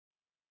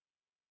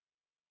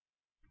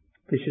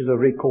This is a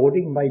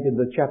recording made in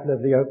the Chapel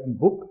of the Open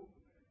Book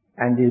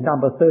and is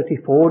number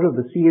 34 of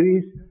the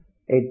series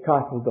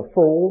entitled The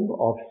Form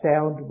of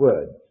Sound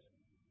Words.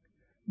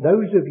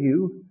 Those of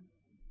you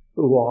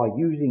who are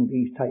using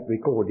these tape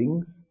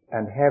recordings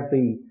and have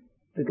the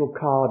little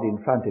card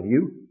in front of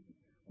you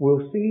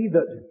will see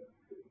that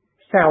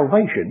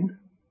salvation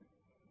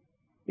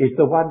is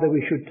the one that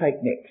we should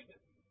take next.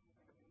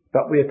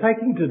 But we are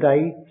taking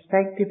today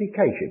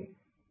sanctification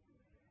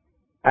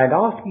and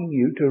asking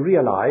you to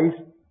realize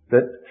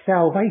that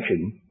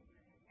salvation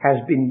has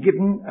been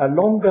given a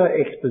longer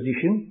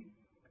exposition,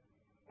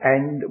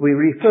 and we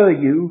refer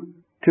you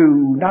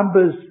to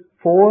Numbers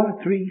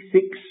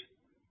 436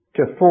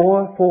 to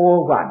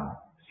 441,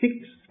 6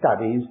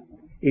 studies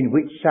in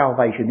which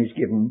salvation is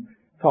given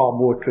far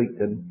more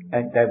treatment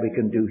than we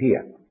can do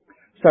here.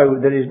 So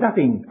there is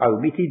nothing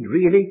omitted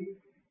really.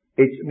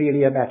 It's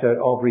merely a matter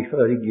of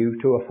referring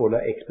you to a fuller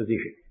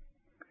exposition.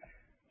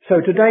 So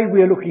today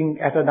we are looking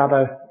at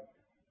another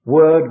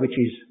word which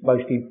is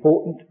most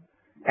important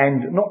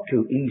and not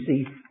too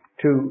easy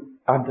to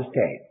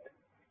understand.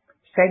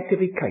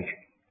 Sanctification.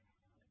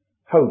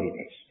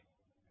 Holiness.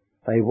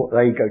 They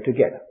go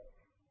together.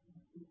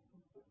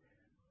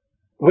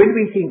 When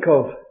we think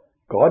of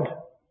God,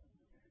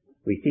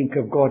 we think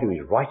of God who is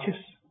righteous.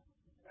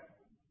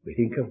 We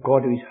think of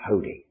God who is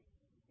holy.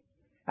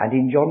 And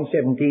in John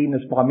 17,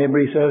 as my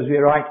memory serves me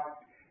right,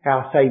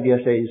 our Saviour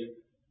says,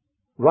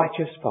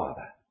 Righteous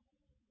Father,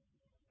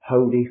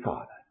 Holy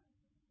Father.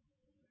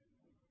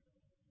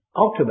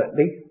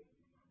 Ultimately,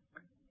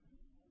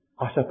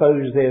 I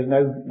suppose there's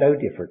no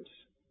difference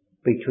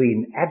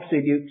between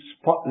absolute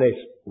spotless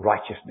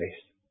righteousness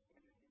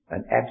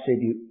and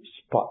absolute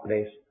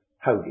spotless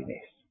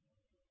holiness.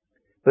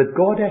 But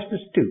God has to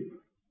stoop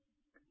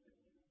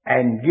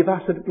and give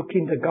us a little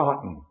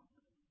kindergarten,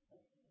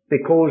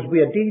 because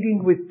we are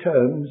dealing with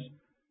terms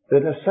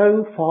that are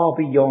so far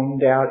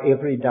beyond our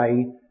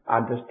everyday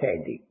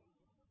understanding.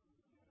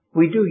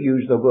 We do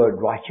use the word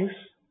righteous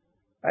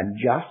and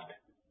just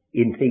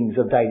in things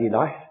of daily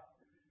life,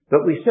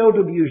 but we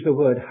seldom use the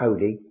word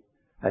holy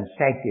and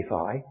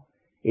sanctify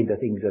in the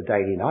things of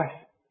daily life,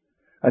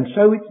 and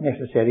so it's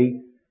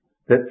necessary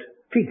that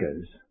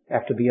figures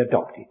have to be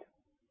adopted.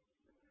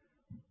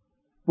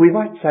 We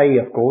might say,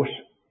 of course,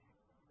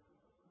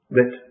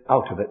 that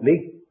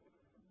ultimately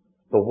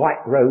the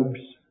white robes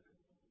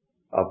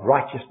of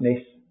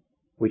righteousness,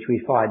 which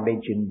we find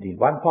mentioned in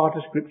one part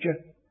of Scripture,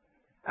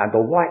 and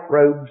the white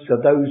robes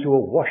of those who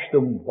have washed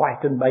them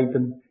white and made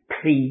them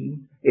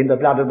clean in the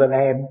blood of the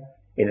Lamb,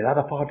 in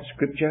another part of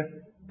Scripture,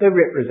 they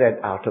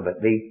represent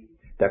ultimately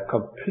the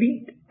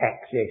complete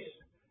access,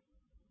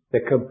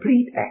 the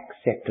complete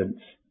acceptance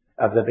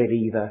of the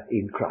believer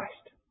in Christ.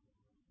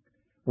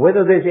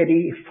 Whether there's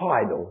any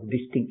final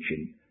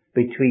distinction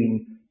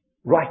between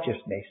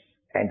righteousness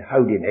and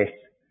holiness,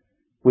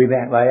 we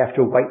may have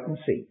to wait and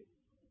see.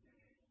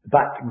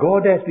 But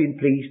God has been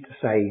pleased to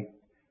say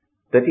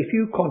that if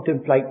you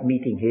contemplate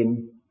meeting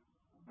Him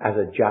as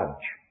a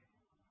judge,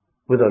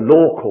 with a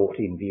law court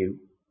in view,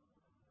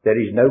 there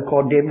is no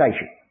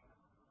condemnation.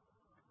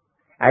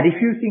 And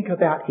if you think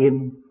about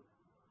Him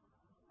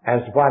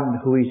as one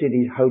who is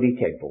in His holy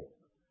temple,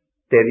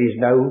 there is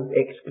no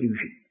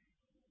exclusion.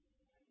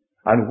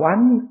 And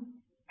one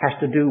has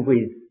to do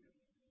with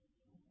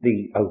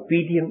the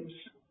obedience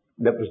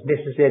that was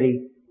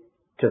necessary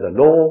to the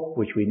law,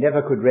 which we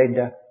never could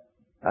render,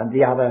 and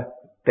the other,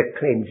 the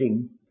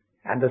cleansing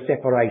and the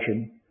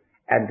separation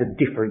and the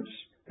difference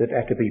that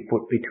had to be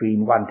put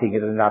between one thing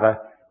and another,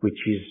 which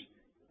is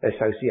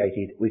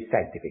associated with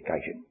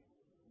sanctification.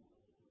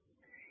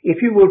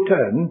 If you will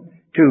turn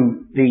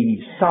to the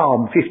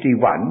Psalm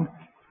 51,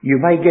 you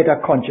may get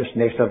a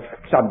consciousness of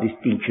some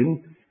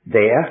distinction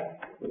there.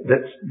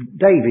 That's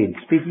David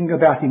speaking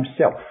about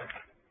himself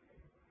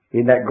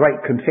in that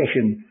great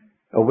confession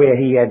where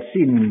he had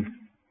sinned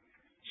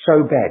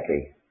so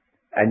badly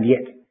and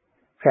yet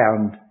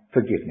found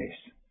forgiveness.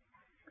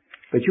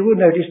 But you will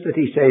notice that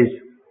he says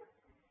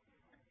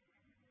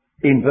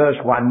in verse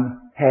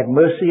 1, Have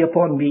mercy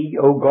upon me,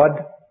 O God,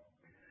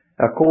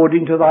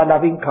 according to thy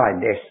loving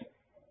kindness,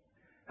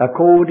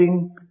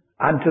 according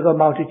unto the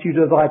multitude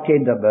of thy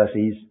tender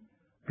mercies,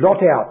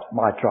 blot out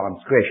my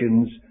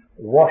transgressions,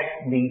 wash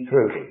me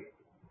thoroughly.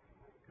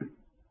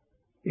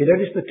 You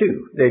notice the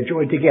two, they're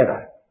joined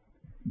together.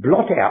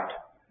 Blot out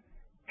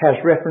has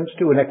reference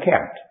to an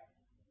account.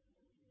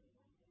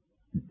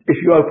 If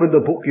you open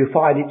the book, you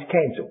find it's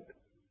cancelled.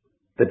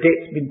 The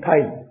debt's been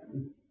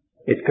paid.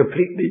 It's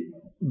completely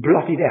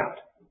blotted out.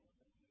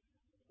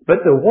 But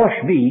the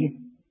wash me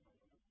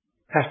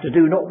has to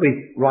do not with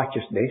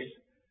righteousness,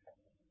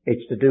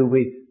 it's to do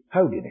with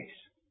holiness.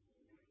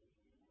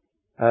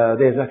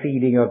 There's a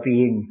feeling of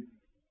being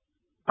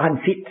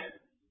unfit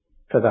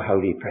for the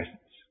holy presence.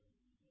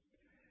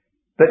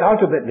 But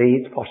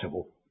ultimately it's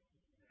possible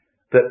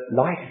that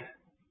life,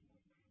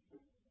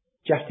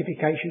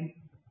 justification,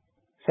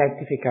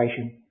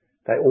 sanctification,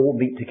 they all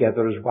meet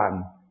together as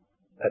one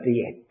at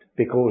the end,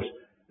 because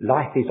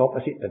life is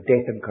opposite to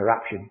death and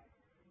corruption,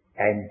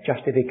 and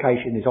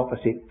justification is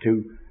opposite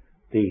to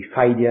the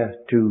failure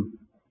to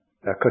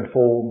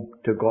conform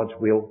to God's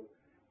will,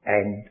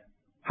 and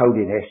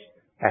holiness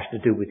has to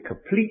do with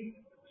complete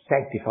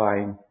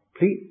sanctifying,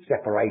 complete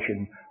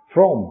separation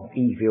from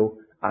evil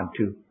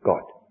unto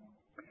God.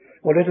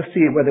 Well, let us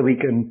see whether we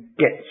can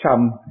get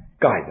some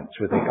guidance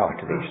with regard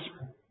to this.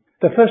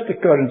 The first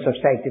occurrence of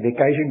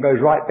sanctification goes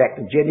right back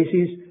to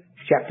Genesis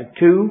chapter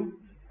 2,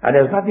 and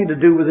has nothing to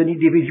do with an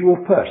individual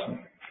person.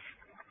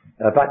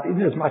 But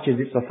inasmuch as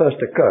it's the first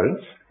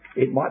occurrence,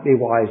 it might be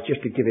wise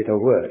just to give it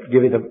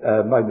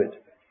a moment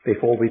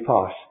before we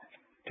pass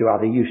to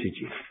other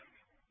usages.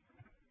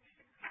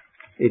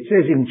 It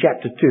says in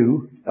chapter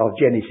 2 of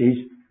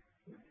Genesis,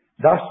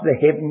 "Thus the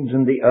heavens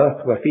and the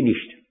earth were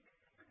finished,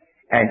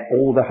 and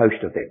all the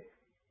host of them.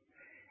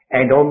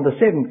 And on the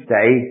seventh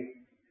day,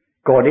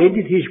 God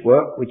ended his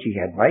work which he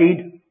had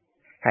made,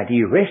 and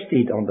he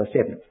rested on the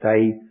seventh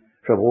day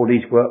from all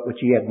his work which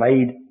he had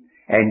made,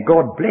 and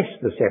God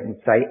blessed the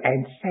seventh day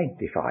and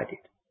sanctified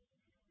it."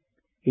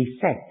 He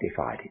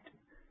sanctified it.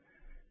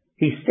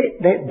 He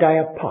set that day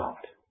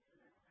apart,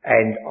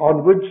 and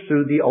onwards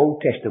through the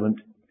Old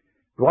Testament,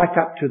 right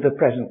up to the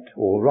present,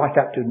 or right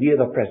up to near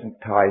the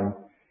present time,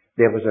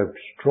 there was a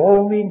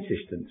strong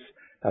insistence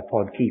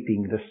upon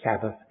keeping the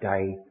Sabbath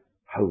day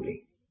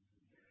holy.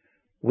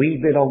 We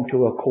belong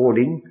to a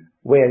calling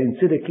where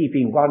instead of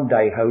keeping one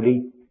day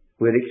holy,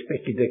 we're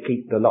expected to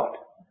keep the lot.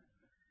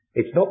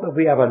 It's not that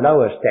we have a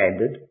lower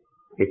standard,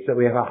 it's that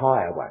we have a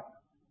higher one.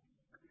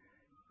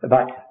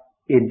 But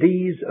in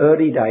these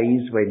early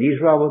days when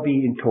Israel were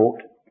being taught,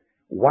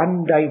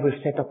 one day was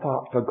set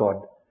apart for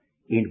God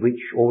in which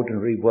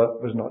ordinary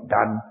work was not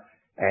done,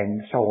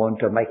 and so on,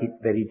 to make it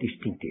very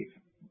distinctive.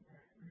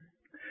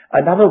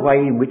 Another way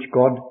in which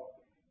God,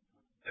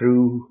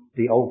 through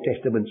the Old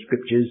Testament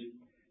scriptures,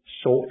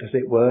 sought, as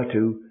it were,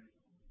 to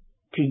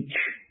teach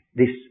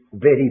this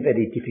very,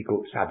 very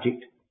difficult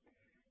subject,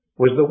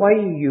 was the way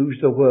he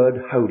used the word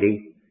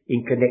holy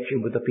in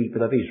connection with the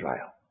people of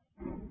Israel.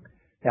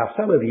 Now,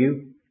 some of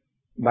you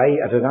may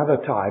at another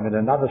time, in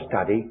another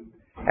study,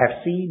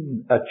 have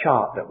seen a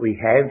chart that we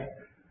have,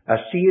 a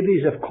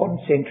series of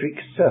concentric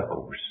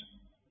circles.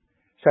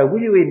 So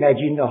will you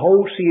imagine a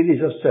whole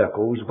series of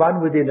circles,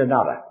 one within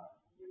another?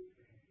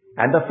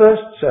 And the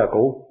first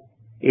circle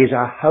is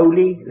a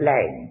holy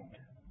land.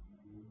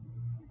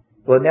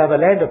 Well, now the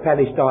land of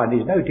Palestine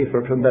is no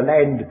different from the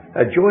land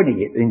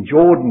adjoining it in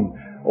Jordan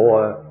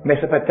or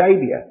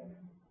Mesopotamia.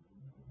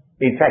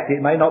 In fact,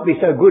 it may not be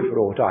so good for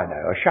aught I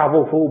know. A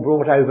shovelful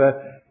brought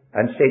over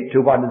and sent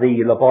to one of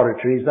the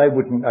laboratories, they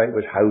wouldn't know it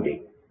was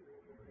holy.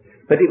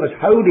 But it was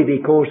holy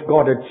because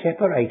God had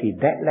separated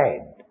that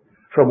land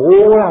from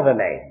all other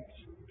lands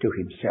to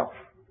himself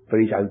for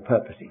his own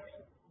purposes.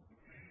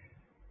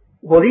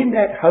 Well, in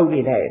that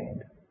holy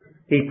land,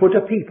 he put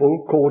a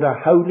people called a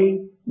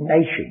holy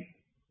nation.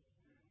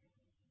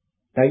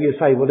 Now you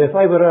say, well, if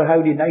they were a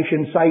holy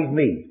nation, save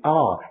me.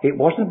 It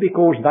wasn't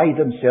because they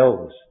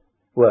themselves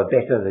were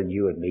better than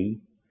you and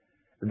me.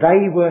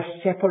 They were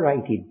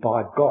separated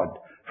by God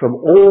from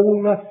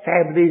all the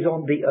families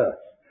on the earth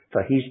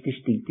for his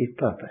distinctive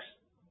purpose.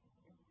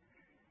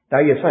 Now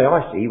you say,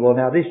 I see, well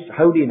now this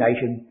holy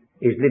nation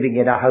is living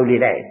in a holy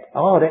land.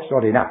 That's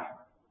not enough.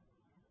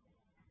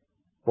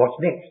 What's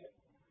next?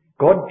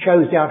 God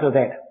chose out of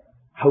that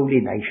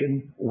holy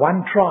nation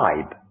one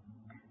tribe,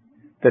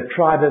 the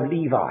tribe of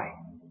Levi,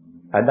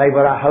 and they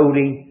were a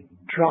holy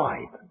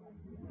tribe,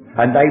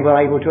 and they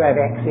were able to have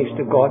access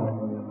to God.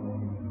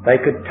 They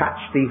could touch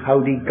the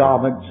holy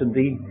garments and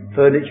the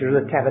furniture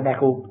of the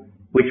tabernacle,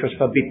 which was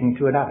forbidden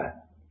to another.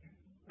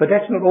 But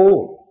that's not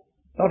all.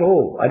 Not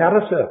all.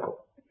 Another circle.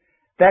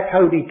 That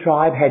holy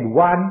tribe had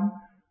one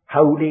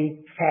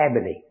holy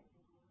family,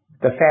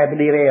 the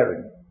family of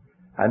Aaron,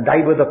 and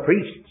they were the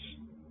priests,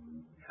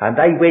 and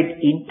they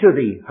went into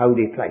the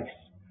holy place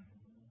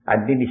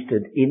and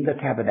ministered in the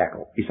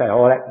tabernacle. You say,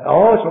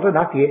 it's not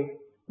enough yet.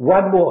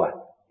 One more.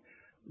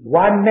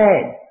 One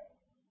man.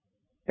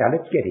 Now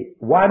let's get it.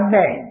 One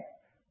man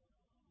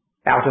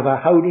out of a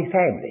holy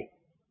family,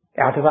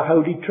 out of a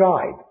holy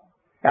tribe,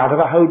 out of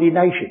a holy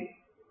nation,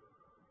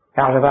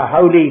 out of a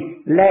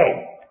holy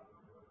land.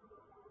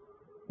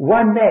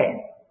 One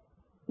man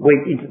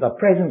went into the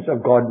presence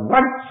of God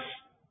once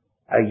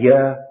a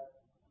year,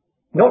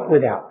 not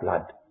without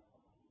blood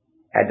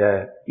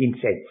and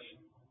incense,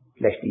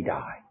 lest he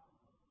die.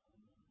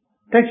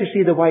 Don't you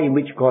see the way in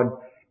which God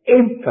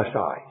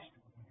emphasized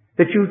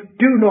that you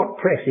do not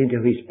press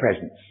into his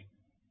presence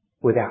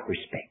without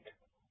respect?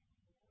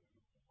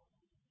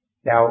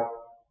 Now,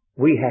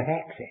 we have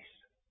access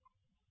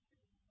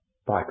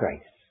by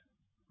grace.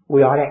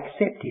 We are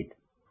accepted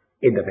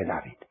in the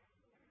beloved.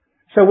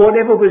 So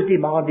whatever was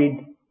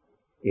demanded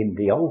in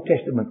the Old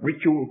Testament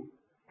ritual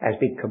has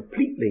been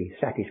completely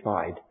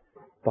satisfied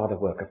by the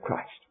work of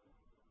Christ.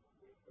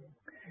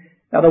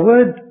 Now the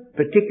word,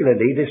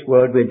 particularly this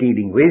word we're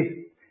dealing with,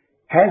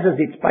 has as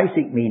its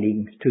basic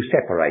meaning to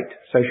separate.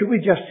 So should we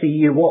just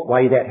see in what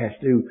way that has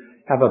to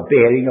have a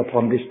bearing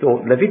upon this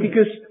thought?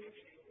 Leviticus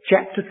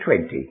chapter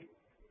 20.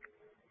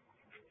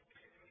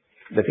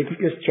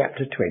 Leviticus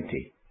chapter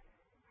 20.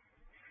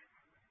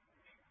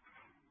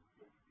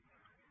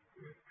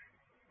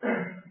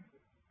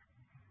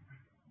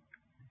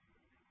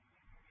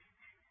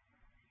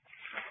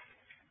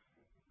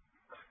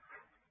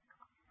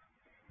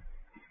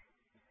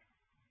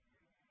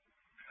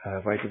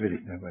 Wait a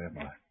minute. No, where am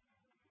I?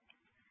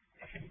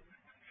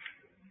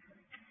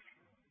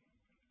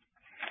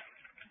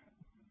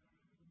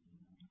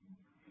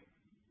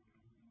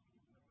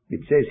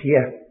 It says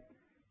here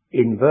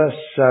in verse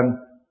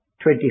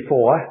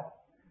 24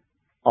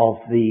 of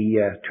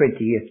the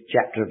 20th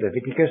chapter of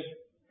Leviticus,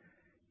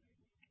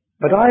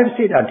 "But I have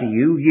said unto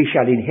you, ye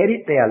shall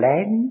inherit their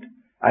land,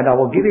 and I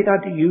will give it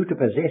unto you to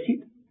possess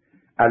it,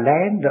 a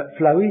land that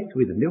floweth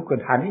with milk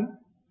and honey.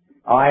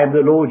 I am the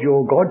Lord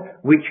your God,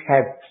 which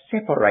have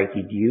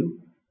separated you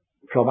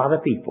from other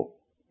people."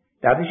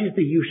 Now this is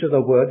the use of the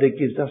word that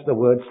gives us the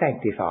word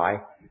sanctify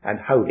and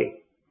holy.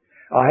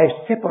 I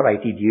have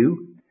separated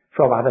you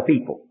from other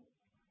people.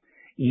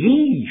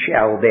 Ye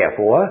shall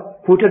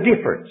therefore put a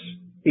difference.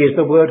 Here's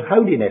the word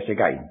holiness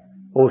again,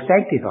 or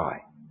sanctify.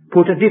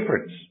 Put a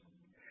difference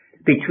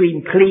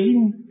between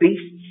clean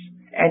beasts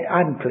and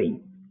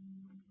unclean.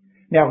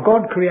 Now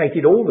God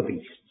created all the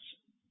beasts.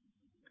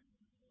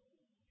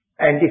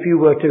 And if you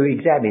were to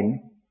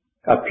examine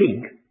a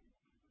pig,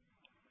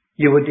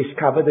 you would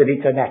discover that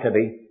its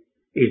anatomy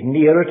is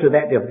nearer to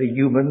that of the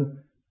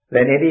human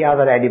than any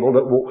other animal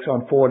that walks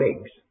on four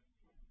legs.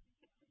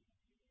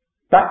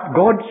 But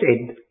God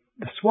said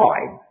the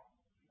swine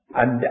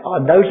and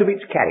those of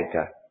its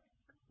character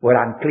were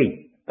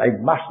unclean. They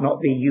must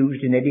not be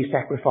used in any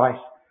sacrifice.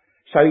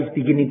 So he's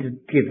beginning to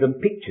give them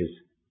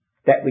pictures,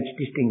 that which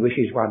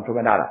distinguishes one from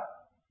another.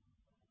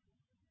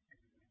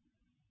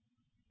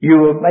 You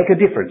will make a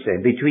difference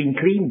then between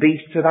clean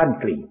beasts and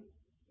unclean,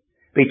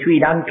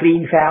 between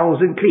unclean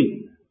fowls and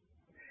clean.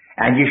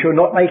 And you shall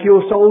not make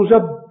your souls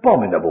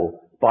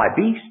abominable by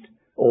beast,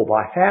 or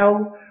by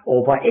fowl,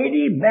 or by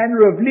any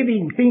manner of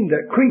living thing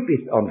that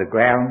creepeth on the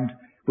ground,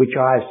 which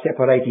I have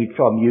separated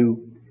from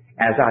you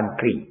as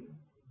unclean.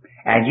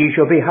 And ye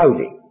shall be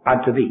holy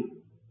unto me.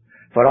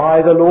 For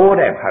I, the Lord,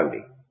 am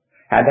holy,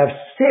 and have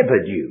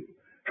severed you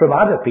from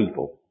other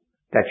people,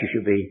 that you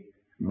should be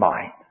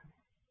mine.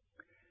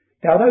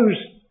 Now those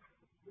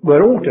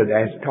were altered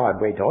as time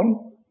went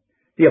on.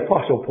 The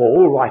Apostle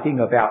Paul, writing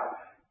about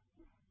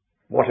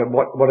what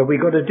are we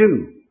going to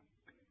do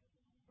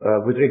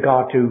with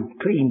regard to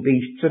clean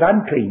beasts and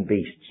unclean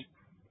beasts.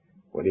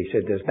 Well, he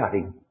said there's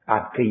nothing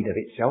unclean of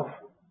itself.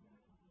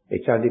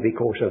 It's only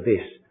because of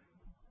this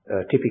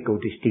typical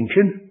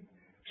distinction.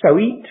 So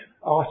eat,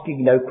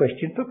 asking no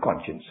question for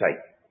conscience sake.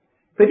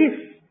 But if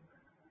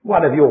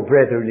one of your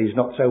brethren is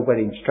not so well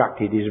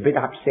instructed, is a bit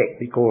upset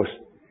because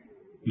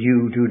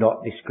you do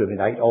not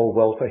discriminate, oh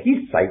well, for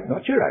his sake,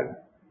 not your own.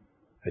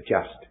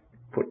 Just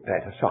put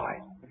that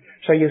aside.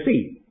 So you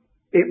see,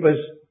 it was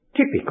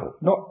typical,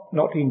 not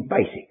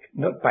basic,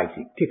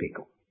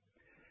 typical.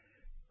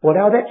 Well,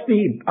 now that's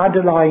the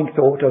underlying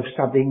thought of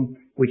something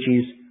which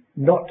is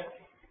not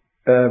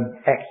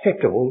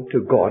acceptable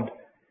to God.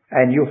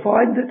 And you'll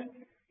find that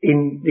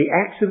in the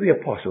Acts of the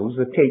Apostles,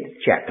 the 10th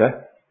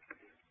chapter,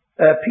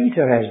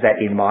 Peter has that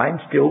in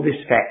mind, still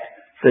this fact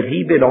that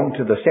he belonged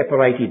to the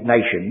separated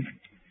nation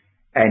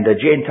and the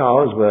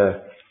Gentiles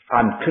were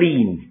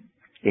unclean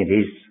in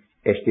his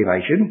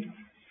estimation.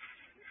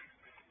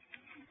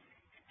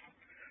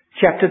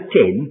 Chapter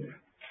 10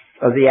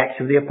 of the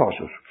Acts of the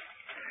Apostles.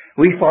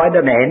 We find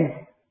a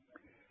man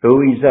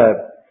who is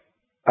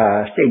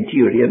a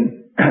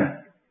centurion.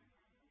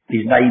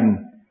 His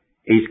name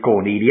is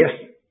Cornelius.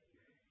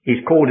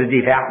 He's called a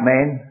devout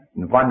man,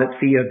 and one that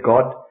feared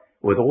God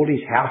with all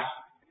his house,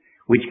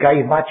 which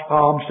gave much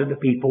alms to the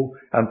people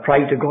and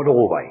prayed to God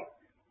always.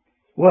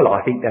 Well,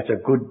 I think that's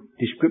a good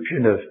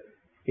description of,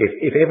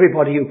 if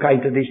everybody who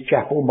came to this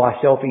chapel,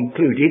 myself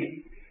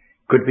included,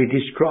 could be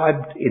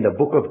described in the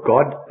book of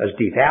God as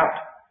devout,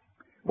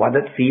 one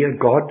that feared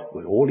God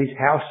with all his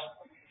house,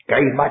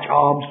 gave much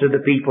alms to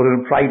the people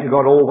and prayed to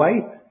God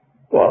always,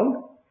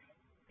 well,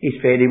 he's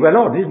fairly well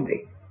on, isn't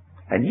he?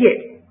 And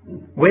yet,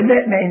 when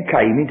that man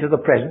came into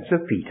the presence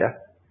of Peter,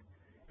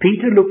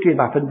 Peter looked him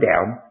up and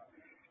down,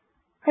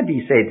 and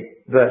he said,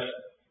 verse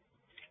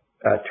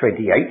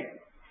 28,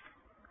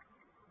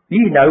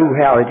 "Ye know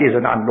how it is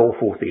an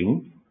unlawful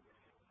thing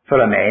for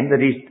a man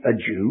that is a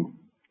Jew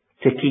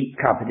to keep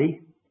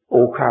company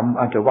or come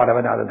unto one of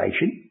another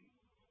nation."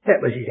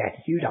 That was his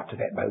attitude up to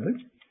that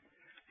moment.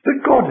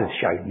 "But God hath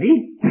shown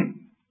me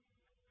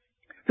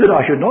that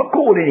I should not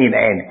call any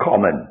man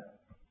common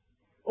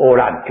or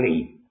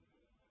unclean."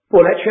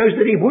 Well, that shows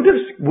that he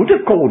would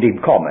have called him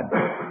common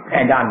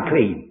and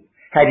unclean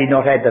had he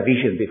not had the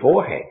vision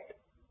beforehand.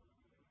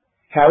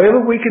 However,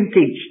 we can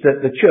teach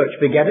that the church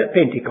began at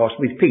Pentecost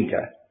with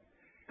Peter,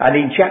 and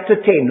in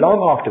chapter 10,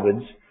 long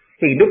afterwards,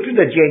 he looked at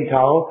the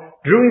Gentile,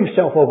 drew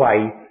himself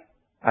away,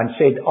 and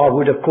said, "I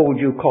would have called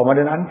you common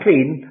and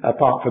unclean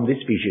apart from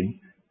this vision."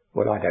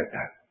 Well, I don't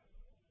know.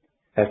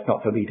 That's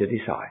not for me to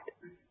decide.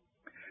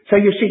 So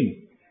you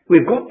see,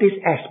 we've got this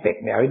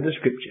aspect now in the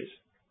scriptures.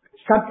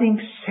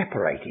 Something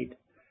separated.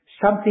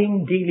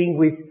 Something dealing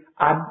with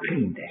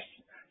uncleanness.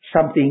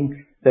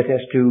 Something that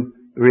has to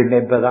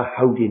remember the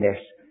holiness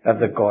of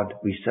the God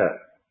we serve.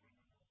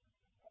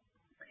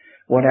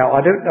 Well, now,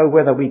 I don't know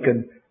whether we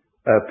can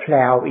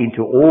plough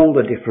into all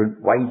the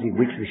different ways in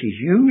which this is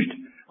used.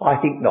 I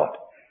think not.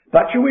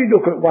 But shall we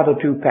look at one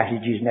or two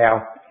passages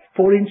now?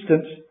 For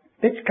instance,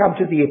 let's come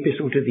to the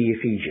epistle to the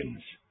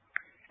Ephesians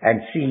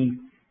and see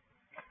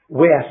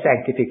where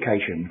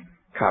sanctification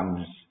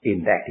comes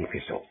in that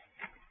epistle.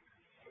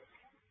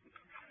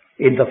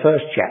 In the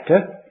first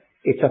chapter,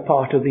 it's a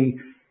part of the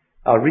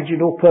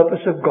original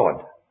purpose of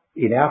God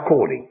in our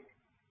calling.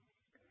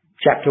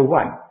 Chapter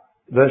 1,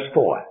 verse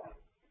 4.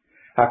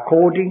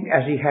 According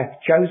as he hath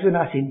chosen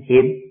us in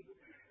him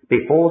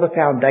before the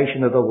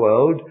foundation of the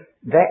world,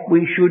 that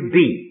we should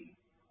be.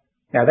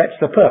 Now that's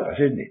the purpose,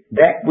 isn't it?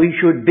 That we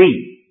should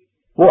be.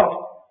 What?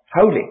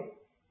 Holy.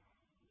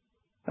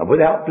 And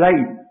without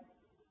blame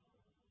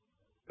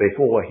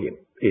before him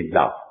in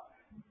love.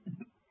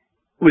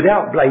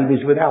 Without blame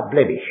is without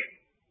blemish.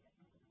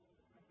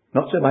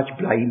 Not so much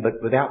blame,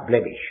 but without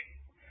blemish.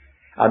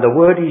 And the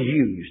word is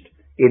used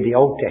in the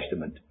Old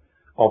Testament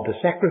of the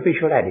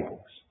sacrificial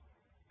animals.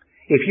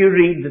 If you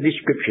read the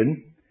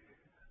description,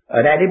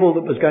 an animal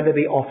that was going to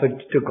be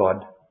offered to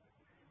God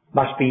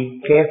must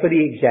be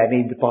carefully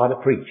examined by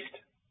the priest.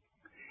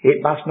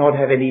 It must not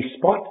have any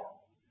spot.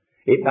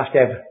 It must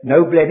have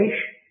no blemish.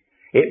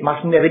 It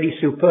mustn't have any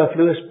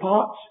superfluous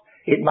parts.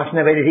 It mustn't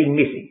have anything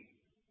missing.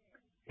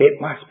 It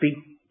must be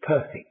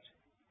perfect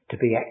to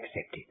be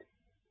accepted.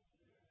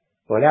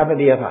 Well, how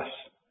many of us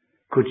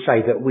could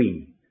say that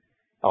we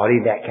are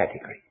in that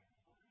category?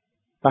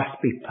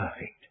 Must be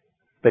perfect.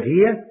 But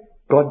here,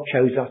 God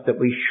chose us that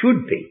we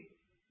should be.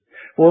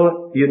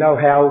 Well, you know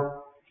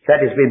how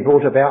that has been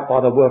brought about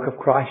by the work of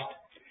Christ.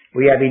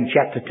 We have in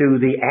chapter 2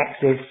 the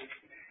access,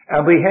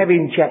 and we have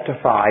in chapter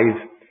 5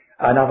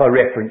 another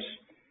reference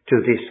to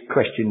this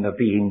question of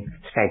being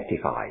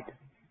sanctified.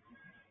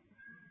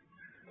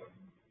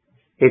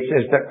 It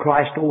says that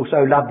Christ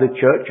also loved the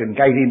church and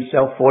gave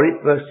himself for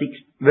it, verse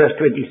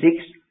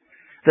 26,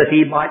 that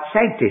he might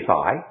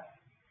sanctify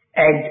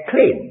and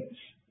cleanse.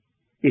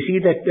 You see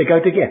that they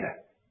go together.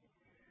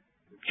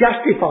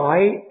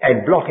 Justify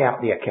and blot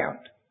out the account.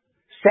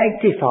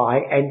 Sanctify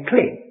and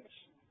cleanse.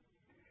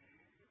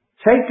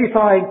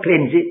 Sanctify and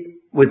cleanse it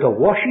with the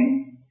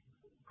washing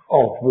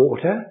of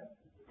water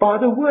by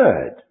the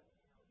word.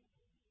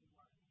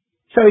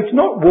 So it's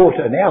not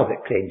water now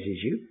that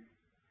cleanses you.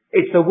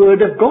 It's the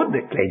word of God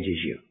that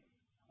cleanses you.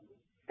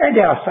 And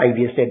our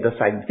Saviour said the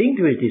same thing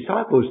to his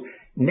disciples.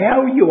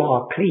 Now you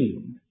are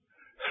clean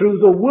through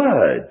the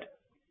word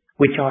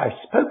which I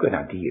have spoken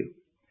unto you.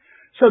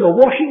 So the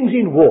washings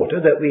in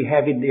water that we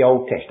have in the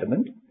Old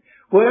Testament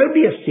were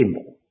only a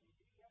symbol.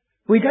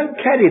 We don't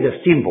carry the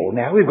symbol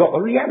now, we've got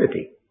the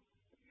reality.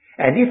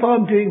 And if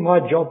I'm doing my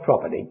job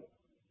properly,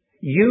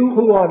 you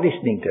who are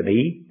listening to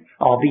me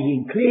are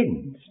being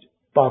cleansed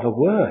by the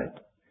word.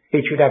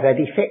 It should have that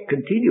effect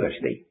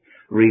continuously,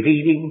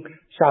 revealing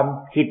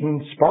some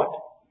hidden spot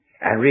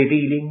and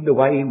revealing the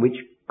way in which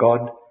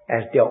God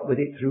has dealt with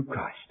it through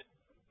Christ,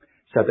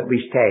 so that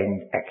we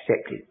stand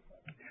accepted.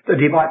 That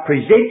he might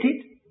present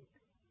it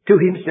to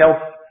himself,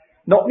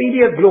 not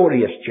merely a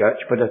glorious church,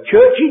 but a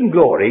church in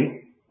glory,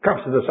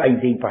 comes to the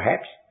same thing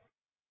perhaps,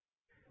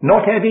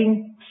 not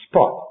having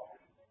spot.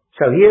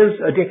 So here's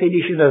a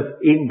definition of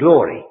in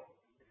glory.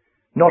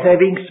 Not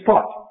having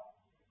spot,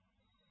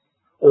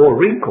 or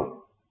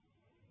wrinkle,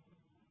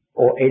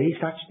 or any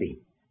such thing.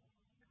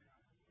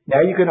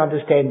 Now you can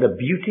understand the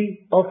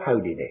beauty of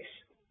holiness,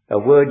 a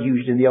word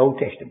used in the Old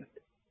Testament.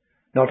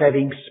 Not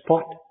having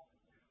spot,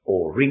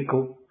 or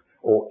wrinkle,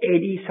 or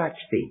any such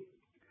thing,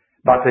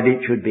 but that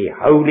it should be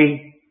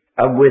holy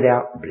and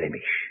without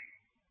blemish.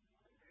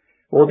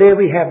 Well, there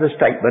we have the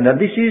statement, and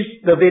this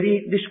is the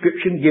very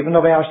description given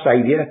of our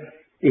Saviour.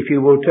 If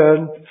you will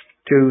turn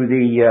to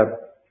the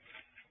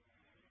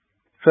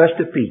 1st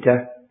of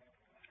Peter,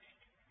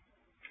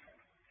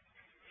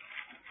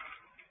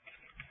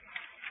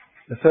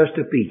 the 1st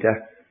of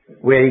Peter,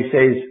 where he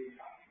says,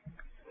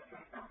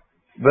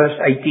 verse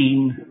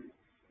 18,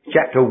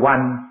 chapter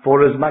 1,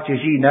 for as much as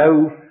ye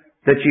know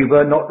that ye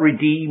were not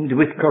redeemed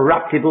with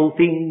corruptible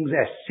things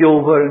as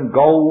silver and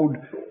gold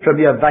from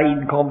your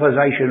vain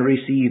conversation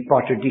received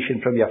by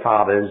tradition from your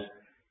fathers,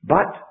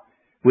 but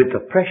with the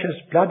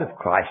precious blood of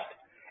Christ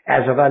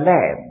as of a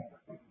lamb,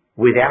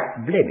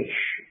 without blemish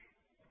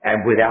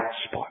and without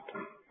spot.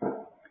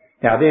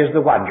 Now there's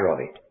the wonder of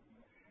it.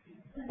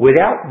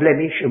 Without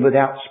blemish and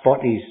without spot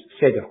is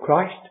said of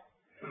Christ.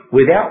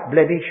 Without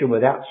blemish and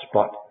without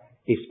spot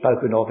is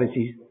spoken of as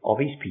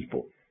his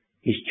people,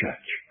 his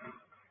church.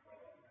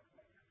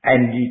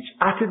 And it's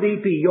utterly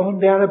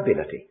beyond our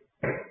ability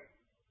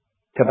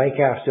to make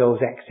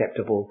ourselves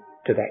acceptable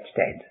to that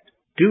standard.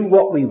 Do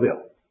what we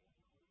will.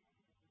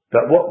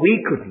 But what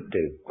we couldn't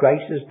do,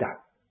 grace has done.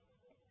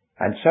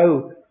 And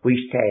so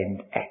we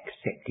stand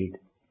accepted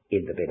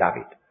in the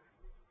beloved.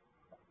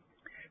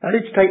 Now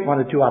let's take one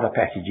or two other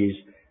passages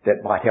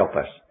that might help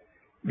us.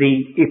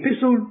 The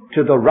epistle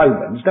to the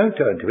Romans, don't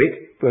turn to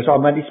it, because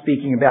I'm only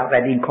speaking about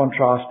that in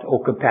contrast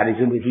or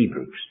comparison with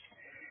Hebrews.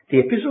 The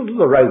epistle to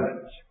the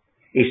Romans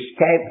is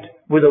stamped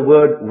with the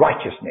word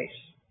righteousness,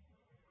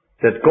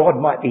 that God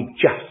might be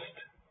just.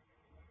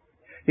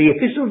 The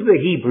epistle to the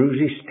Hebrews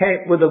is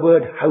stamped with the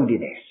word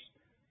holiness,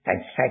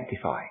 and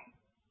sanctifying.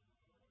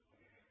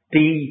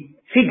 The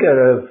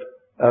figure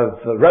of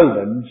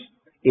Romans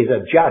is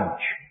a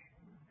judge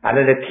and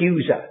an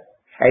accuser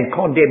and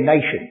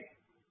condemnation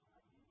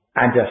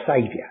and a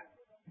saviour.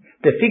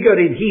 The figure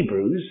in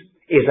Hebrews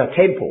is a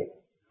temple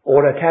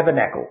or a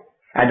tabernacle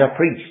and a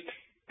priest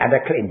and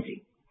a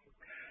cleansing.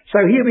 So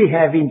here we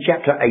have in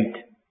chapter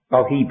 8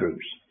 of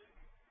Hebrews.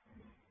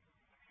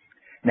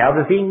 Now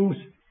the things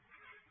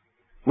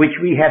which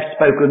we have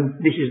spoken,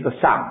 this is the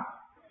sum.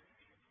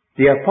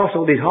 The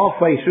apostle is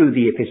halfway through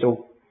the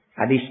epistle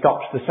and he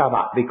stops to sum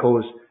up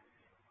because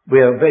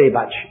we're very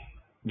much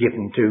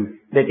given to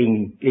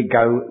letting it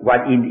go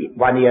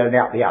one ear and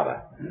out the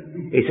other.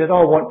 He says,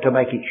 I want to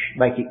make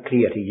it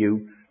clear to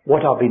you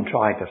what I've been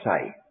trying to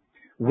say.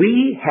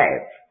 We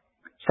have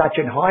such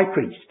an high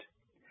priest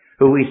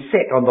who is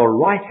set on the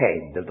right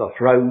hand of the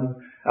throne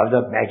of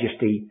the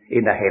majesty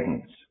in the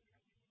heavens,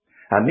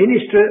 a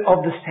minister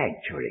of the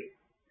sanctuary.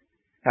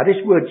 Now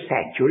this word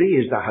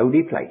sanctuary is the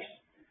holy place.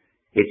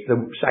 It's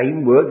the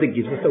same word that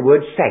gives us the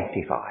word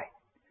sanctify.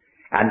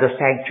 And the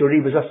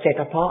sanctuary was a set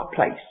apart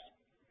place.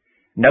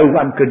 No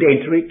one could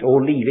enter it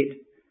or leave it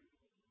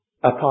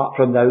apart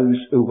from those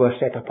who were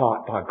set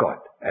apart by God,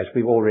 as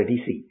we've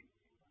already seen.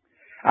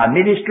 A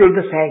minister of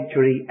the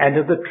sanctuary and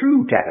of the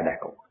true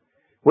tabernacle.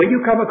 When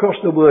you come across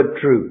the word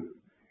true,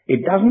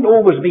 it doesn't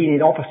always mean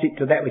in opposite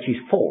to that which is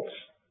false.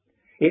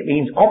 It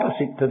means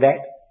opposite to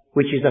that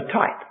which is a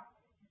type.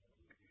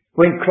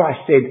 When Christ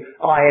said,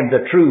 I am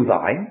the true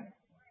vine,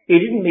 he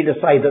didn't mean to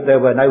say that there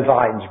were no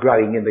vines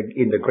growing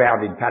in the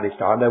ground in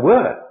Palestine. There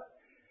were.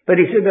 But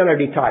he said they're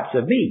only types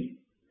of me.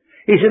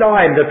 He said,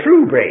 I am the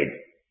true bread.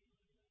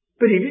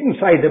 But he didn't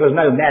say there was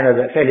no manna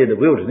that fell in the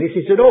wilderness.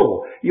 He said,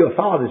 oh, your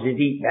fathers did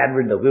eat manna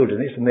in the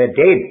wilderness and they're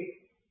dead.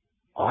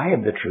 I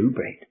am the true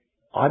bread.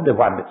 I'm the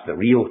one that's the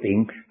real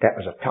thing. That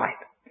was a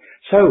type.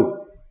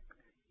 So,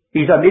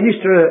 he's a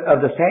minister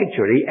of the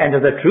sanctuary and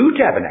of the true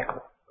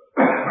tabernacle,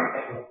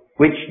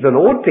 which the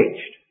Lord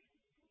pitched,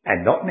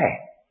 and not man.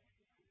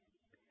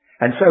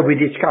 And so we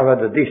discover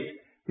that this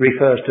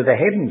refers to the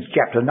heavens,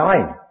 chapter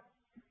 9,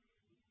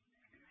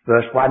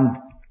 verse 1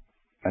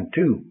 and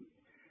 2.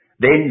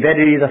 Then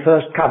verily the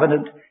first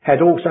covenant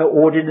had also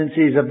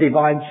ordinances of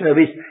divine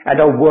service and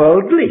a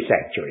worldly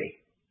sanctuary.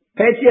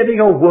 Fancy having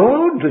a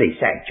worldly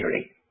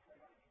sanctuary.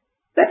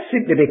 That's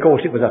simply because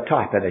it was a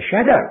type and a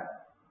shadow.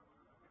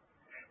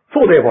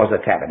 For there was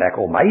a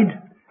tabernacle made,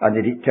 and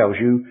then it tells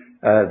you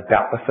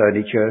about the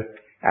furniture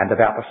and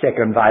about the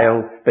second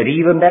veil, but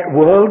even that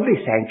worldly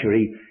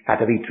sanctuary had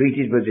to be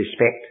treated with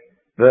respect.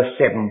 Verse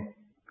 7,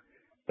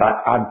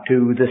 but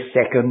unto the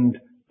second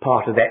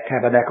part of that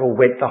tabernacle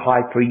went the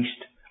high priest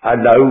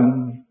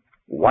alone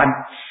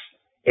once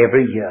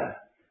every year,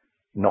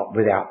 not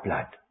without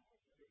blood.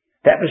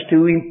 That was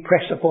to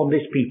impress upon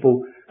this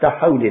people the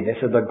holiness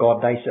of the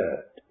God they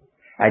served.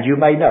 And you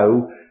may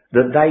know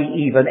that they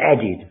even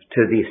added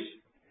to this.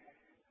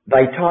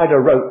 They tied a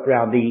rope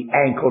round the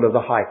ankle of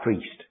the high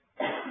priest,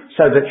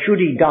 so that should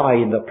he die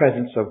in the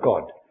presence of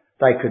God,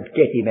 they could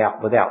get him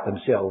out without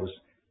themselves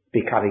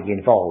becoming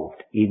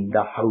involved in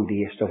the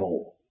holiest of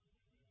all.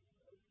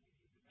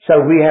 So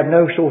we have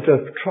no sort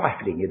of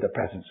trifling in the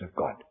presence of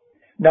God,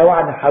 no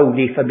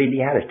unholy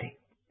familiarity.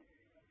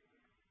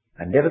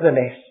 And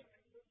nevertheless,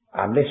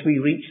 unless we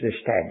reach this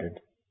standard,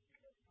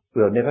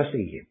 we'll never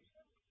see him.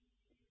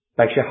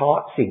 Makes your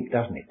heart sink,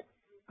 doesn't it?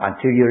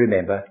 Until you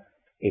remember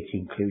it's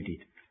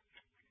included.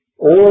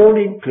 All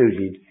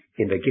included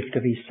in the gift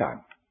of his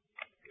Son.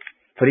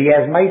 For he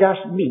has made us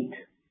meet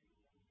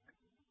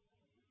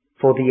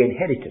for the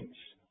inheritance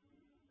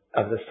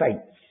of the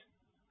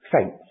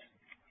saints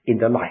in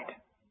the light.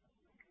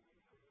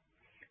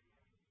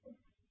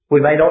 We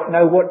may not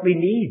know what we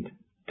need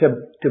to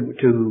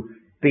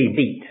be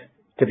meet,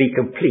 to be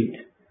complete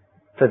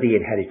for the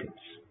inheritance.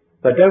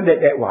 But don't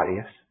let that worry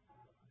us.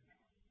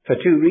 For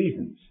two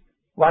reasons.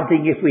 One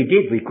thing, if we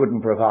did, we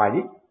couldn't provide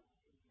it.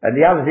 And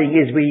the other thing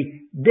is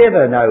we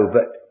never know,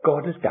 but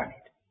God has done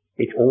it.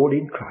 It's all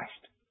in Christ.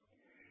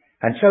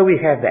 And so we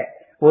have that.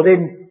 Well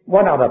then,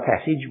 one other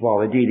passage while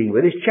we're dealing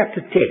with this,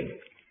 chapter 10,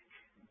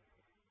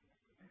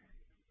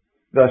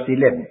 verse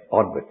 11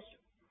 onwards.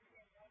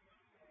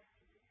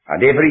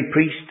 And every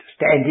priest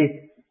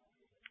standeth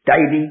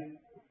daily,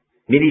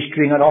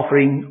 ministering and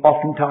offering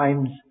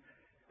oftentimes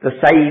the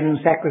same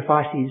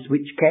sacrifices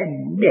which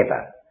can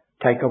never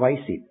take away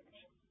sins.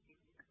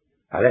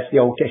 Now that's the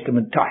Old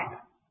Testament type.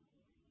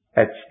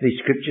 That's the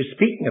Scripture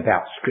speaking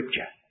about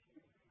Scripture.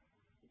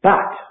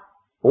 But,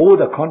 all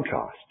the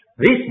contrast,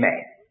 this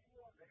man,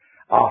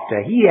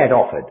 after he had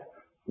offered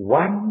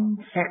one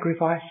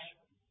sacrifice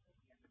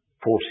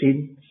for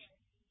sins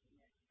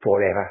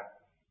forever.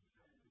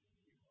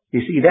 You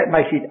see, that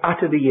makes it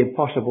utterly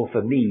impossible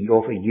for me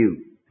or for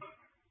you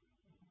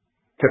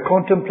to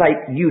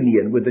contemplate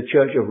union with the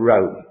Church of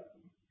Rome.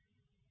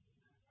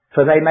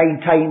 For they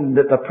maintain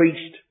that the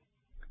priest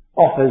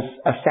offers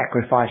a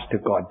sacrifice to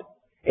God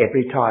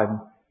every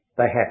time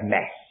they have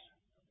Mass.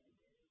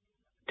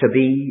 To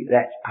me,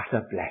 that's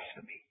utter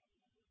blasphemy.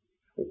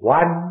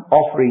 One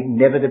offering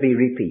never to be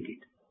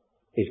repeated.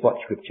 is what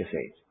Scripture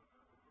says.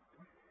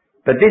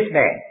 But this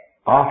man,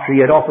 after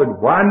he had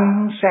offered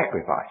one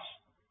sacrifice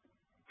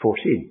for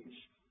sins,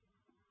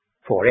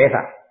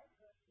 forever,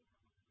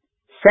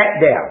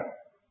 sat down.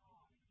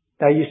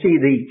 Now you see,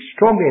 the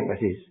strong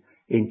emphasis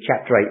in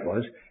chapter 8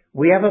 was,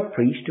 we have a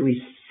priest who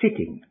is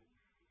sitting.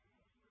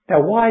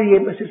 Now why the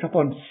emphasis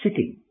upon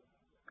sitting?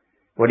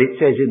 Well, it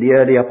says in the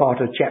earlier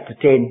part of chapter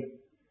 10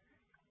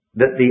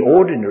 that the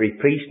ordinary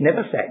priest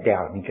never sat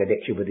down in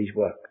connection with his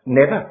work.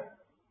 Never.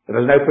 There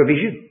was no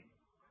provision.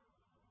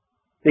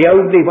 The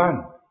only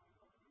one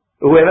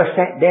who ever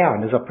sat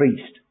down as a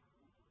priest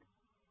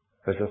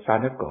was the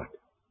Son of God.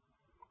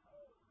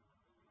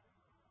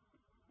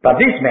 But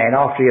this man,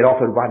 after he had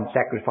offered one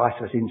sacrifice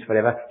for sins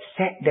forever,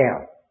 sat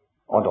down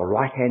on the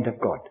right hand of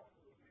God.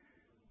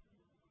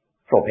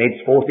 From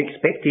henceforth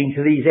expecting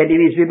to these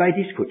enemies be made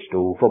his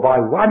footstool, for by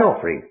one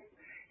offering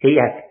he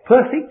hath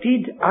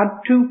perfected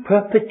unto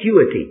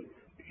perpetuity.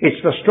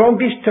 It's the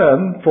strongest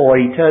term for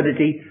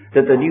eternity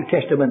that the New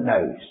Testament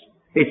knows.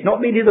 It's not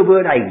merely the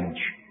word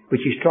age,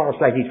 which is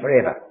translated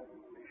forever.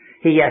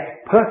 He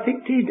hath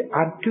perfected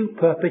unto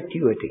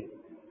perpetuity.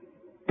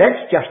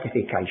 That's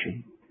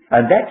justification,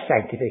 and that's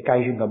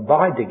sanctification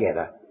combined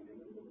together.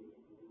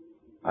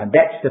 And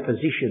that's the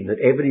position that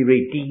every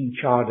redeemed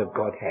child of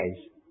God has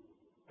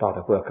by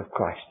the work of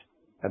Christ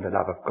and the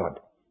love of God.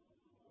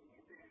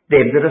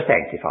 Them that are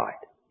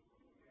sanctified.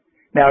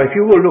 Now, if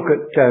you will look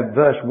at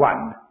verse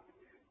 1,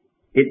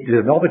 it's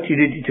an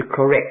opportunity to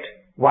correct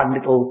one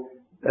little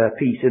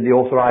piece in the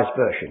Authorized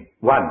Version,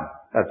 1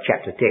 of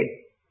chapter 10.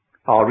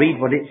 I'll read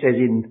what it says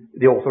in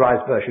the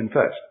Authorized Version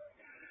first.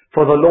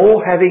 For the law,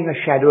 having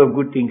a shadow of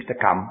good things to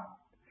come,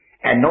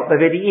 and not the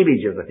very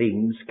image of the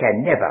things,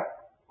 can never,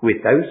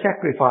 with those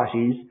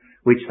sacrifices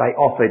which they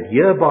offered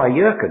year by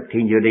year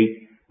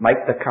continually,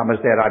 make the comers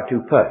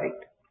thereunto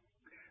perfect.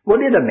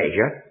 Well, in a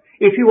measure,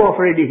 if you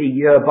offer anything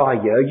year by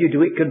year, you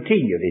do it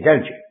continually,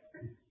 don't you?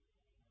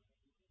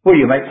 Well,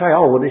 you may say,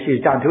 oh, well, this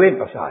is done to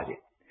emphasize it.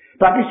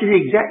 But this is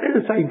exactly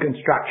the same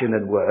construction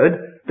and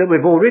word that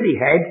we've already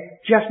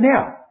had just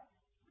now.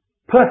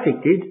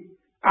 Perfected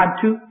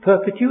unto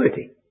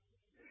perpetuity.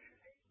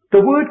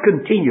 The word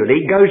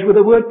continually goes with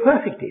the word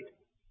perfected.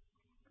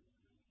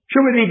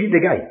 Shall we read it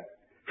again?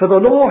 For the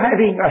law,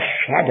 having a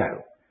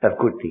shadow of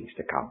good things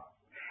to come,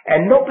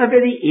 and not the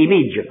very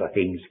image of the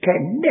things,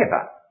 can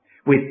never,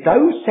 with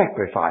those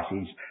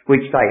sacrifices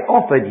which they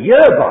offered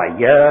year by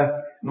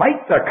year,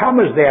 make the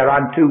comers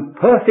thereunto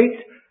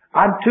perfect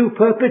unto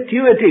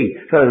perpetuity,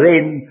 for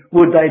then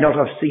would they not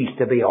have ceased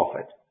to be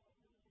offered.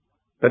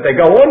 But they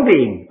go on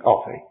being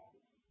offered,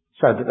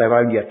 so that they're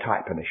only a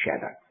type and a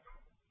shadow.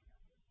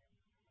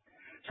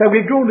 So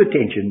we've drawn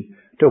attention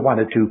to one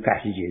or two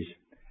passages,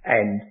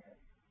 and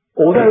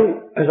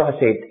although, as I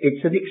said,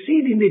 it's an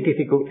exceedingly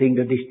difficult thing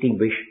to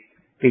distinguish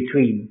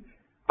between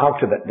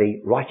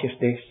ultimately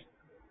righteousness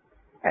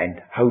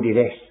and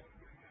holiness,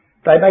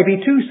 they may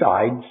be two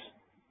sides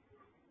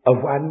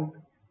of one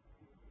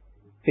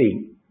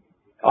thing.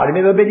 I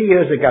remember many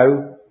years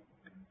ago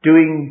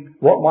doing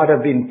what might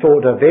have been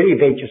thought a very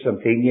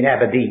venturesome thing in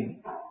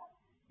Aberdeen.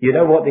 You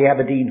know what the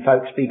Aberdeen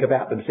folks speak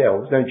about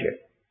themselves, don't you?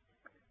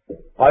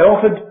 I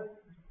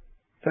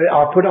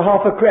put a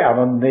half a crown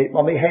on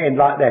my hand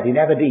like that in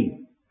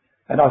Aberdeen.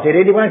 And I said,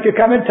 anyone can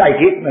come and take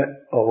it.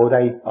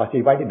 I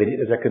said, wait a minute,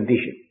 there's a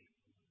condition.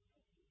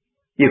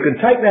 You can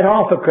take that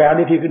half a crown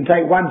if you can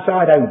take one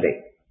side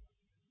only.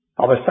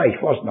 I was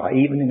safe, wasn't I,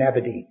 even in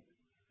Aberdeen?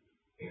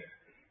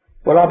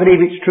 Well, I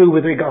believe it's true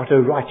with regard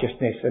to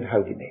righteousness and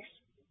holiness.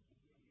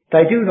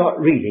 They are not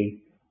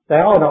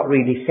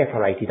really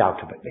separated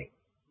ultimately.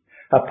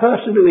 A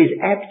person who is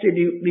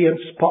absolutely and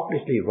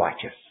spotlessly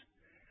righteous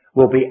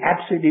will be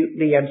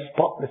absolutely and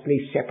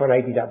spotlessly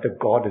separated unto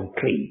God and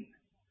clean,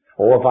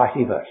 or vice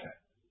versa.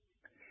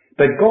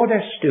 But God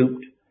has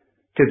stooped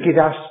to give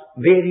us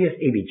various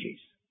images,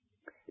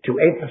 to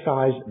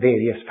emphasize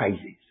various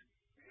phases.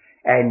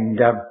 And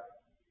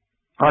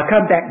I'll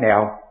come back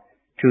now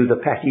to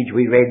the passage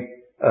we read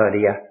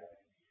earlier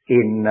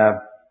in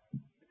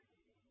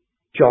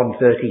John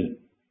 13.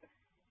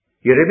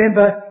 You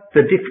remember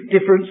the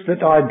difference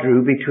that I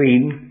drew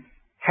between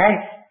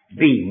hath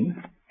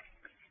been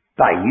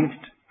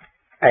bathed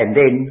and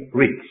then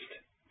rinsed.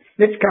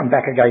 Let's come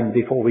back again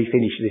before we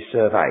finish this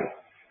survey.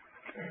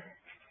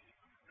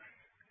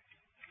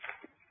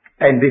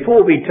 And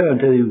before we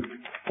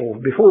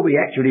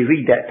actually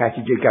read that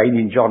passage again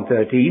in John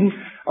 13,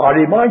 I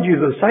remind you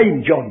the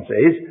same John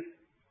says,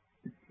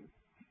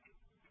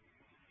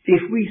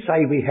 if we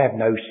say we have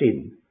no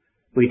sin,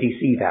 we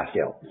deceive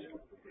ourselves.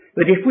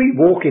 But if we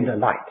walk in the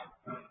light,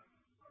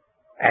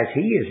 as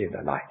he is in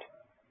the light,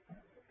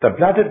 the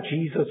blood of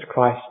Jesus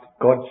Christ,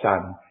 God's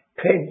Son,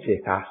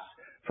 cleanseth us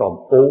from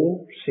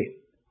all sin.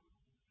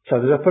 So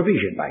there's a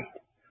provision made.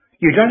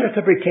 You don't have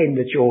to pretend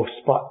that you're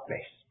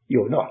spotless.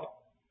 You're not.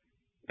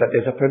 But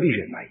there's a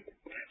provision made.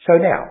 So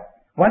now,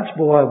 once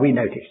more we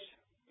notice.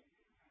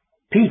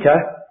 Peter,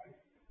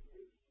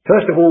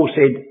 first of all,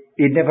 said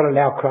he'd never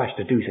allow Christ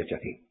to do such a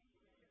thing.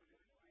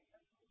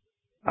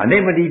 And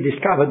then when he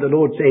discovered, the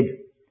Lord said,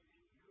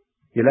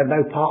 You'll have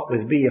no part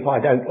with me if I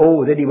don't.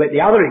 Oh, then he went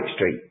the other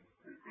extreme.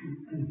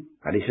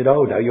 And he said,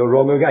 oh no, you're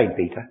wrong again,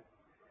 Peter.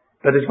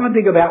 But there's one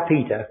thing about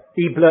Peter.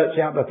 He blurts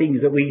out the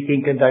things that we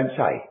think and don't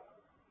say.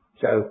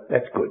 So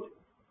that's good.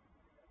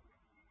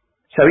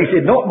 So he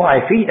said, not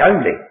my feet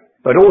only,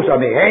 but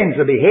also my hands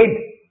and my head.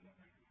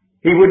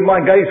 He wouldn't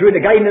mind going through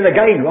it again and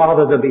again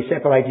rather than be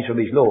separated from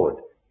his Lord,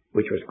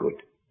 which was good.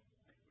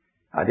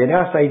 And then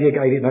our Saviour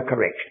gave him a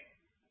correction.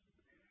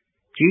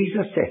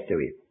 Jesus says to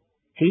him,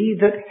 he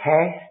that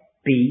hath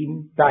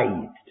been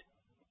bathed.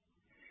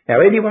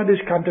 Now anyone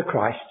who's come to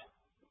Christ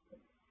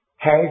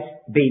has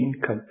been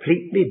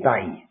completely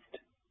bathed.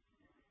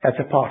 That's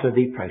a part of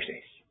the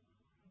process.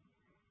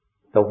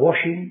 The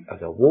washing of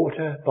the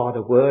water by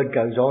the word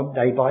goes on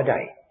day by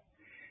day.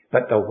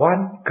 But the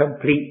one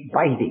complete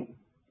bathing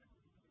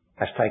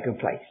has taken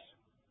place.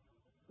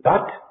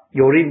 But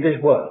you're in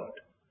this world.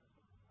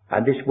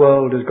 And this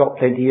world has got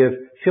plenty of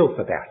filth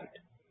about it.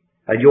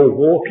 And you're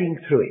walking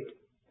through it.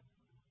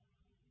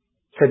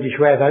 So that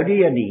you have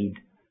only a need,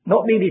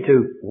 not merely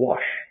to wash.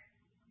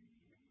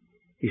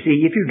 You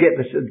see, if you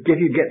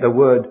get the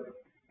word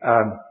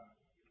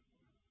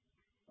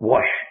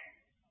wash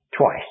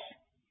twice,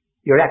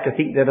 you'll have to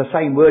think they're the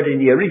same word in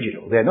the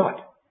original. They're not.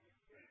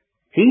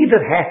 He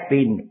that hath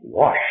been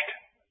washed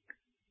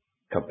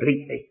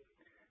completely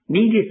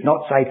needeth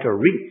not save to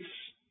rinse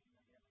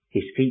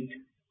his feet,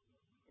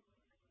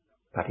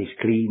 but is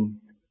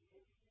clean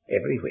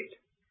every whit.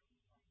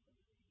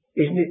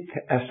 Isn't it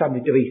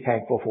something to be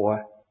thankful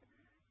for,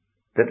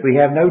 that we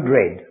have no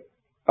dread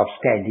of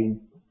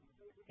standing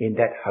in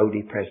that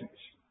holy presence?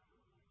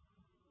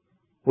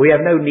 We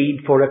have no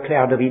need for a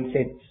cloud of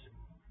incense.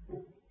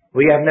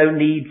 We have no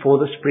need for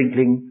the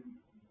sprinkling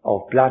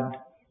of blood.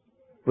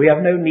 We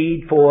have no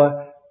need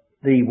for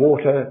the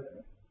water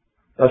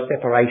of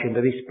separation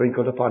that is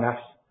sprinkled upon us.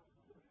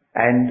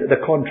 And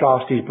the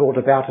contrast is brought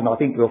about, and I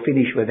think we'll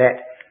finish with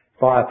that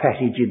by a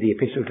passage in the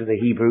Epistle to the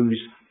Hebrews,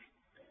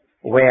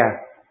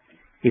 where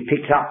he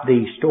picks up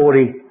the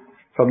story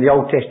from the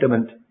Old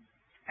Testament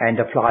and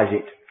applies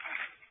it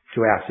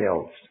to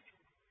ourselves.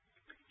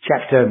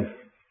 Chapter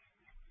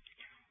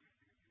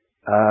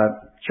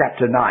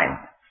 9,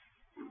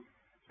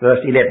 verse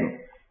 11.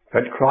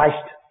 But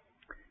Christ,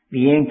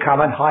 being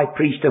come and high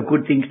priest of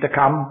good things to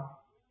come,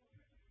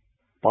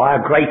 by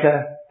a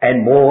greater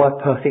and more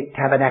perfect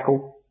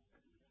tabernacle,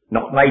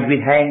 not made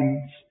with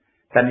hands,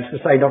 that is to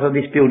say, not of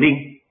this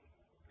building.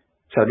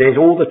 So there's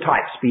all the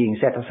types being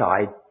set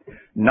aside,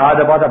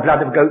 neither by the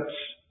blood of goats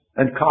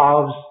and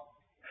calves,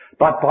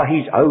 but by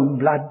his own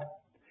blood.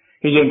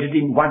 He entered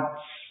in once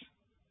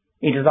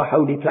into the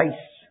holy place,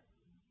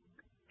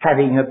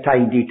 having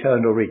obtained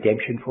eternal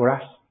redemption for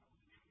us.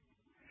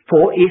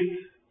 For if,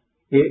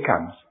 here it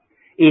comes,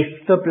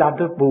 if the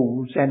blood of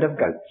bulls and of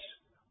goats,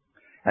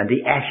 and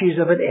the ashes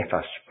of an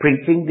ephah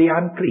sprinkling the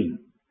unclean,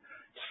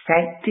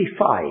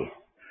 sanctifieth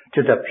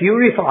to the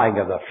purifying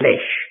of the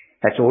flesh,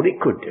 that's all it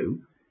could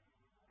do,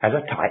 as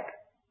a type,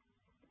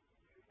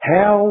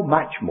 how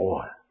much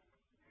more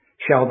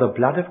shall the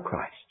blood of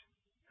Christ,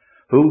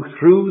 who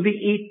through the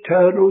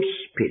eternal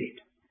Spirit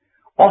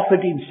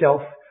offered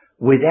himself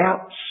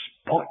without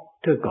spot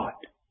to God,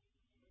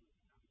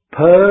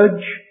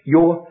 purge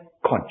your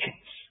conscience.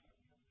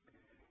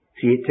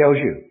 See, it tells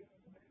you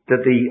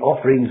that the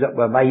offerings that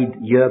were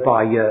made year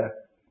by year,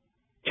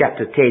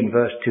 chapter 10,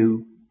 verse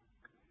 2,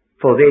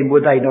 for then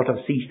would they not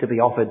have ceased to be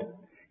offered,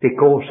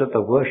 because that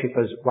the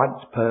worshippers,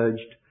 once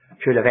purged,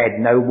 should have had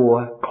no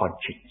more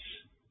conscience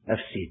of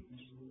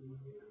sins.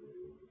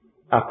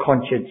 A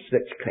conscience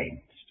that's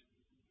cleansed.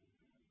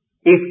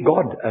 If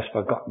God has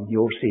forgotten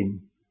your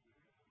sin,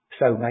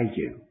 so may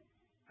you.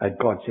 And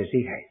God says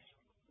he has.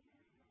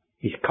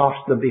 He's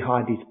cast them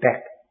behind his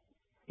back.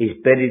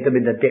 He's buried them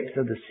in the depths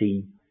of the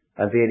sea,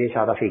 and various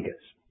other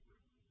figures.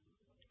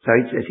 So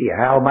it says here,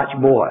 how much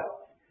more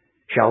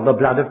shall the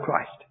blood of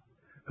Christ,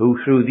 who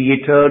through the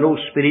eternal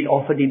Spirit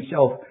offered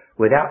himself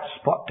without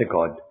spot to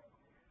God,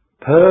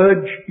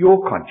 purge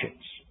your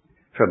conscience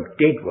from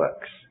dead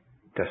works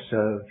to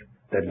serve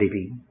the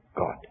living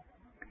God.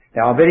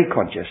 Now I'm very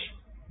conscious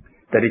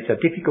that it's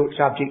a difficult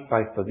subject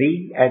both for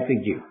me and for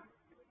you.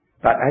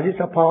 But as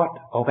it's a part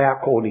of our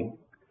calling,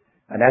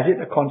 and as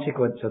it's a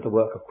consequence of the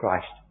work of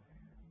Christ,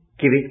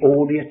 give it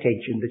all the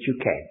attention that you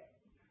can,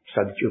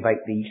 so that you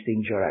make these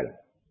things your own.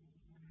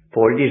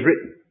 For it is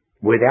written,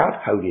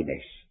 without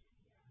holiness,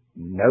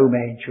 no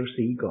man shall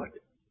see God.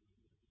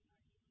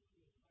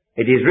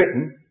 It is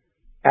written,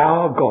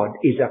 our God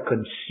is a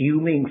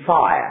consuming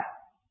fire.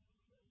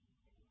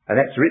 And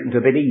that's written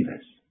to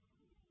believers.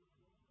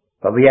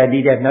 But we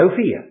need have no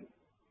fear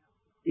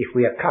if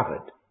we are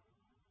covered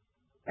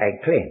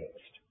and cleansed,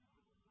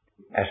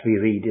 as we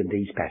read in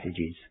these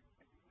passages,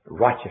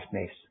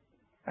 righteousness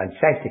and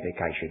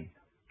sanctification,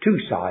 two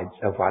sides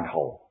of one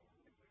whole.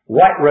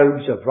 White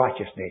robes of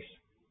righteousness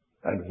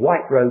and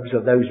white robes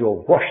of those who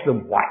have washed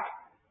them white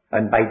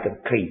and made them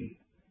clean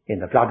in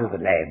the blood of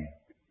the Lamb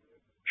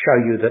show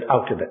you that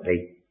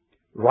ultimately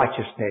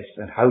righteousness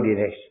and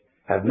holiness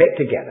have met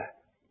together,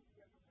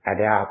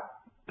 and our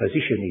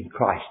position in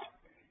Christ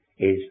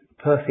is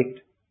perfect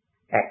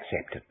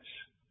acceptance.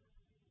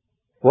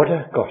 What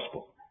a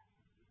gospel.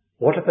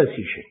 What a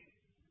position.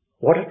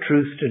 What a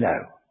truth to know.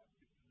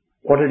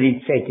 What an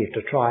incentive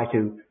to try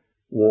to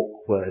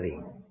walk worthy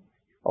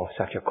of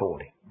such a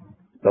calling.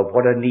 But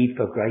what a need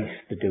for grace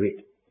to do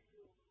it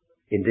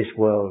in this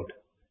world.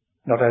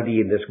 Not only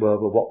in this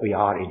world, but what we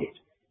are in it.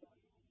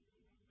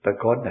 But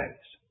God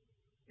knows,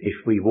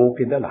 if we walk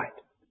in the light,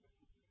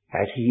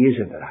 as He is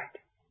in the light,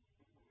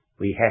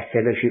 we have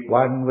fellowship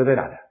one with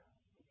another.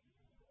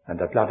 And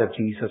the blood of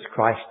Jesus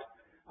Christ,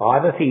 I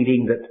have a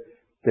feeling that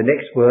the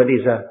next word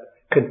is a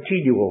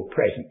continual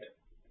present,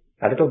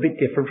 a little bit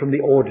different from the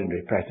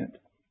ordinary present.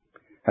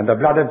 And the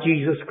blood of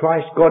Jesus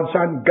Christ, God's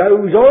Son,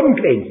 goes on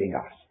cleansing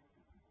us.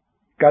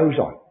 Goes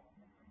on.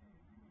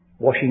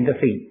 Washing the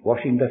feet,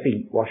 washing the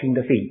feet, washing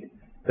the feet,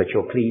 that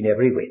you'll clean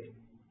every whit.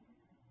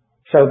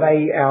 So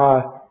may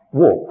our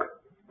walk,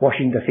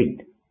 washing the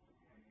feet,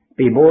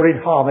 be more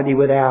in harmony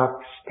with our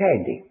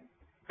standing,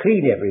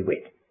 clean every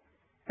whit,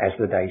 as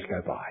the days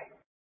go by.